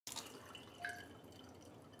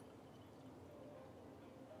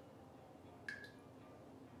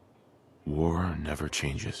War never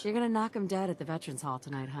changes. You're gonna knock him dead at the Veterans Hall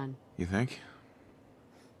tonight, hun. You think?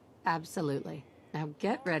 Absolutely. Now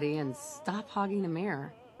get ready and stop hogging the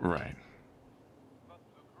mirror. Right.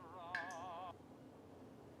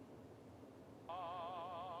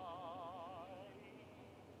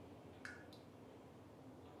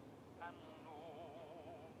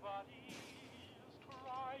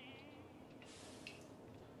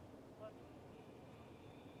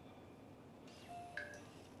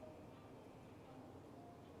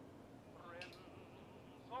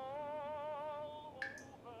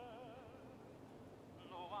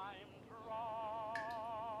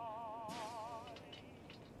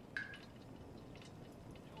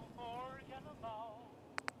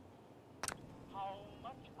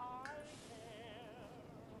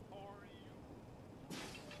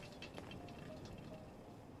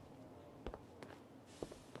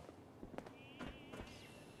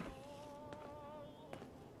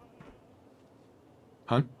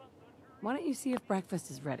 Hun? Why don't you see if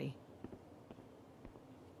breakfast is ready?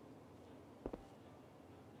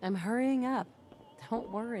 I'm hurrying up.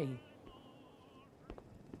 Don't worry.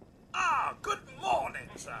 Ah, good morning,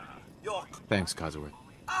 sir. Your... Thanks, Codsworth.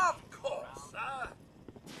 Of course, sir.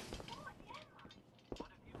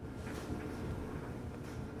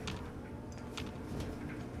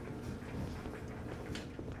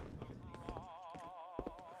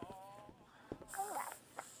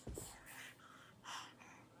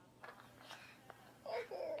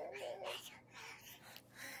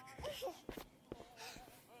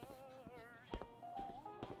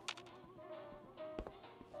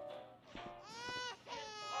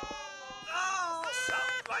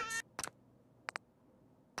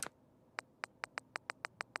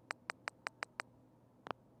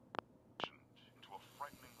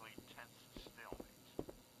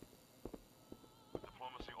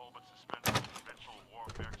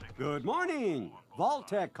 Good morning!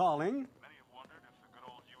 Vault-Tec calling.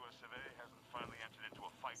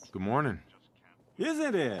 Good morning.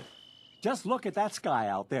 Isn't it? Just look at that sky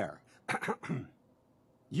out there.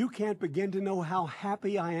 You can't begin to know how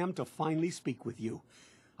happy I am to finally speak with you.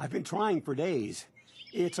 I've been trying for days.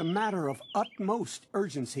 It's a matter of utmost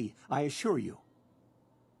urgency, I assure you.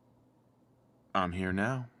 I'm here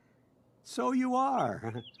now. So you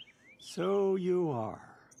are. So you are.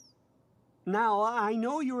 Now, I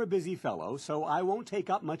know you're a busy fellow, so I won't take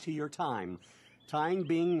up much of your time. Time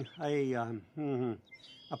being a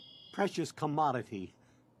precious commodity.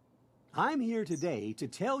 I'm here today to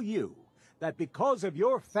tell you that because of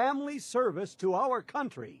your family service to our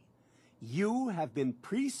country, you have been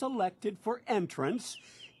pre-selected for entrance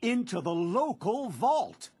into the local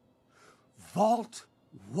vault. Vault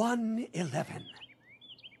 111.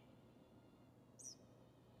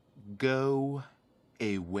 Go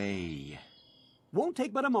away. Won't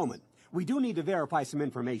take but a moment. We do need to verify some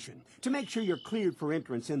information to make sure you're cleared for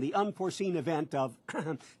entrance in the unforeseen event of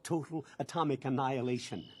total atomic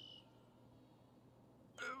annihilation.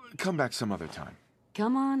 Come back some other time.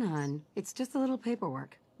 Come on, hon. It's just a little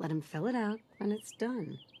paperwork. Let him fill it out when it's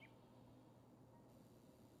done.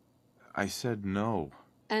 I said no.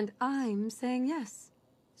 And I'm saying yes.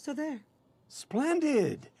 So there.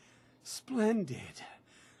 Splendid. Splendid.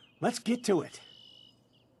 Let's get to it.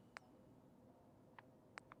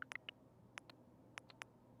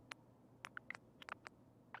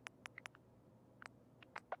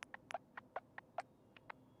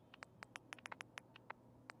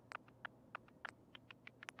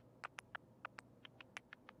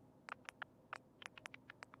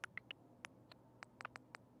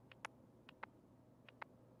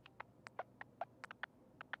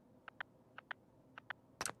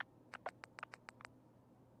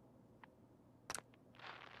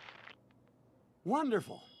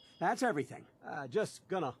 Wonderful. That's everything. Just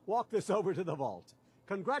gonna walk this over to the vault.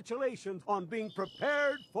 Congratulations on being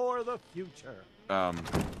prepared for the future.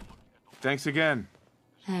 Thanks again.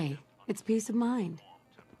 Hey, it's peace of mind.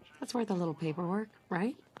 That's worth a little paperwork,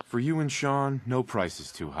 right? For you and Sean, no price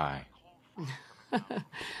is too high.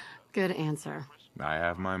 Good answer. I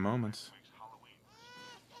have my moments.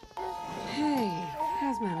 Hey,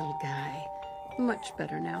 how's my little guy? Much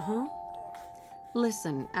better now, huh?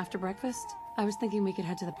 Listen, after breakfast, I was thinking we could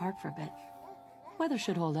head to the park for a bit. Weather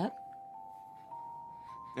should hold up.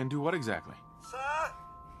 And do what exactly? Sir,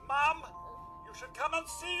 Mum, you should come and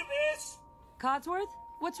see this. Codsworth,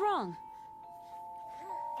 what's wrong?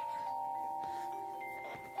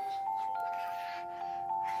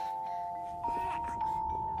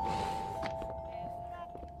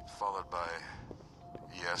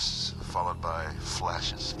 Followed by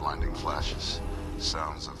flashes, blinding flashes,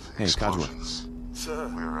 sounds of Hey, explosions.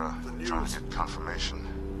 Sir, We're trying to get confirmation.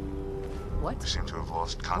 What? We seem to have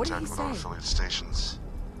lost What contact did he with our say? affiliate stations.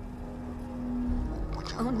 We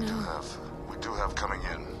Oh, no. do have coming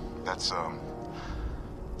in. That's,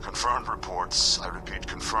 confirmed reports, I repeat,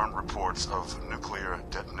 confirmed reports of nuclear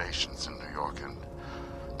detonations in New York and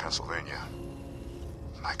Pennsylvania.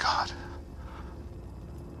 My God.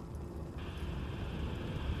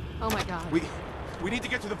 Oh my God. We need to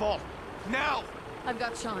get to the vault. Now! I've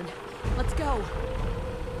got Sean. Let's go.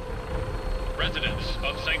 Residents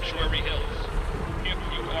of Sanctuary Hills, if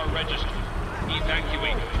you are registered,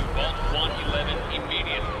 evacuate to Vault 111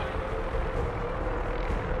 immediately.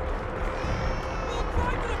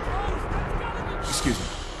 Excuse me.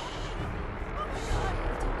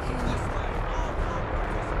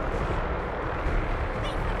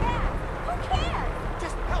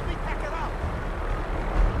 Just help me pack it up.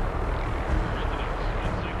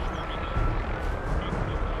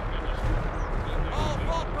 All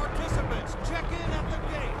vault participants, check in at the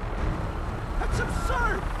gate. That's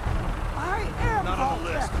absurd! I am Not on the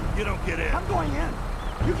vault list. tech. You don't get in. I'm going in.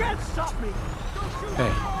 You can't stop me.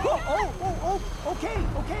 Hey,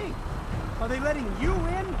 Okay. Are they letting you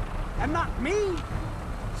in and not me?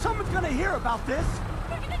 Someone's gonna hear about this.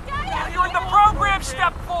 If you're in the program,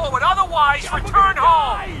 step forward. Otherwise, return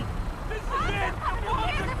home. This is it.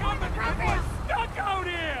 The bombs are coming. We're stuck out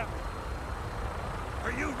here.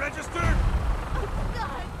 Are you registered?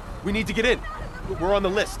 we need to get in. We're on the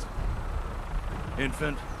list.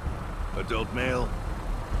 Infant, adult male,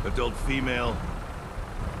 adult female.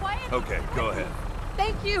 Okay, go ahead.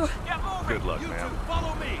 Thank you. Get moving. Good luck, You two, ma'am.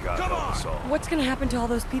 follow me. God Come help on. us all. What's gonna happen to all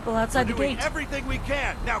those people outside the We're doing gate? everything we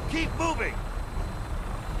can. Now keep moving.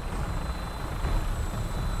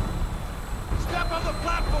 Step on the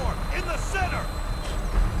platform in the center.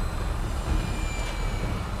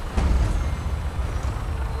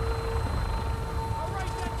 All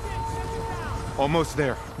right, that's it. Set it down. Almost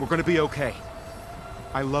there. We're gonna be okay.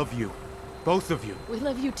 I love you. Both of you. We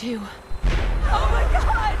love you too. Oh my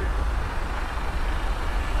God!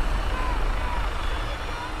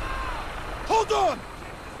 Hold on.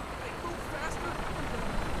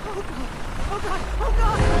 Oh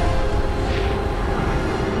God!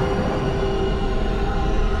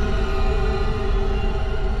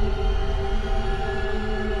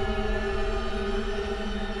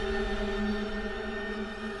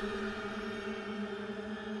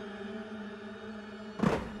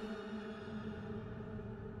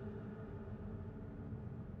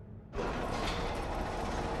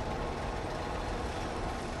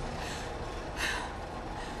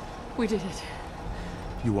 We did it.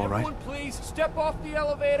 You all right? Everyone, please step off the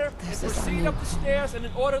elevator and This is proceed on up the stairs in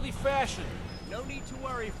an orderly fashion. No need to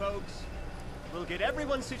worry, folks. We'll get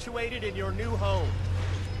everyone situated in your new home.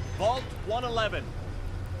 Vault 111.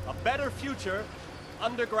 A better future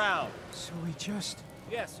underground. So we just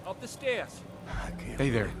Yes, up the stairs. Hey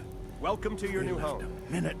there. Welcome to your new home.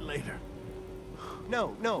 a minute later.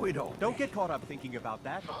 No, We don't don't get caught up thinking about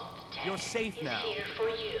that. You're safe now. Here for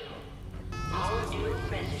you. All new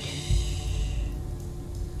residents.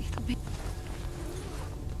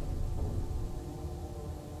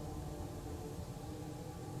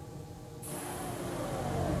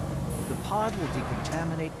 The pod will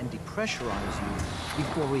decontaminate and depressurize you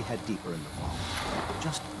before we head deeper in the vault.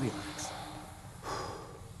 Just relax.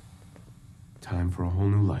 Time for a whole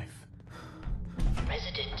new life.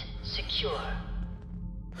 Resident secure.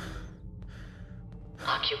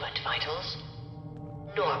 Occupant vitals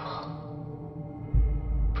normal.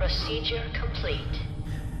 Procedure complete.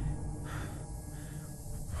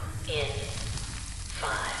 In 5,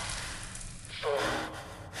 4,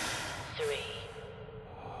 3,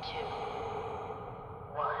 2,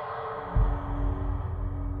 1.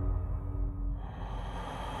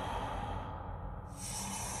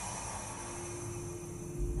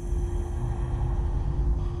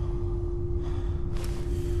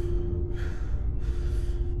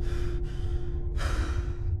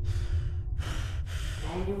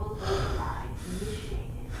 Manual override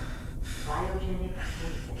initiated. Cryogenic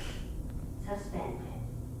stasis suspended.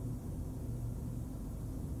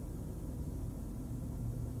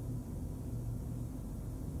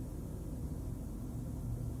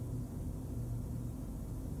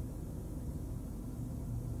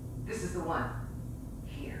 This is the one.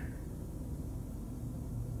 Here.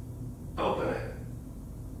 Open it.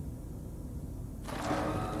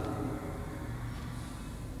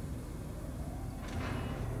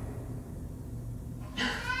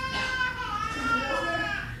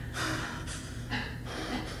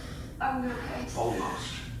 I'm okay.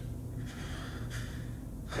 Almost.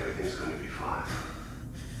 Everything's gonna be fine.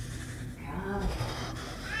 Come.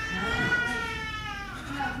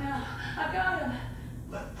 No, I've got him.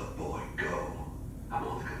 Let the boy go.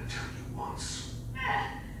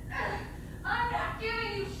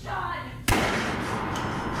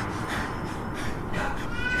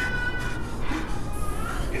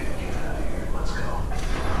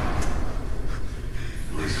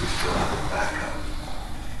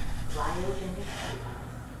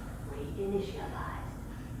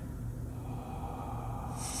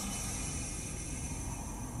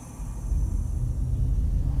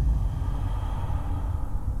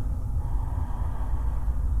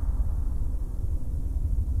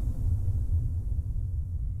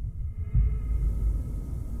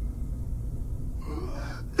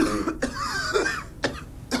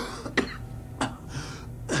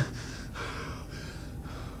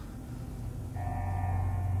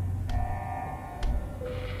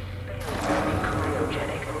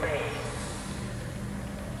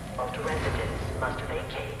 Vault residents must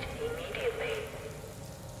vacate immediately.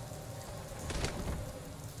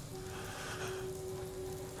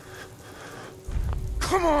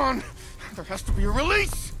 Come on! There has to be a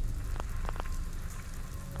release!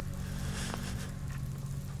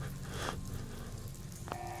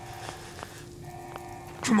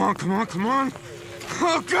 Come on, come on, come on!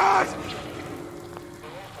 Oh, God!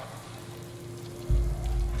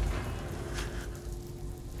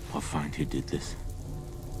 I'll find who did this,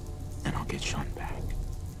 and I'll get Sean back.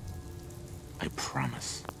 I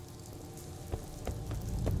promise.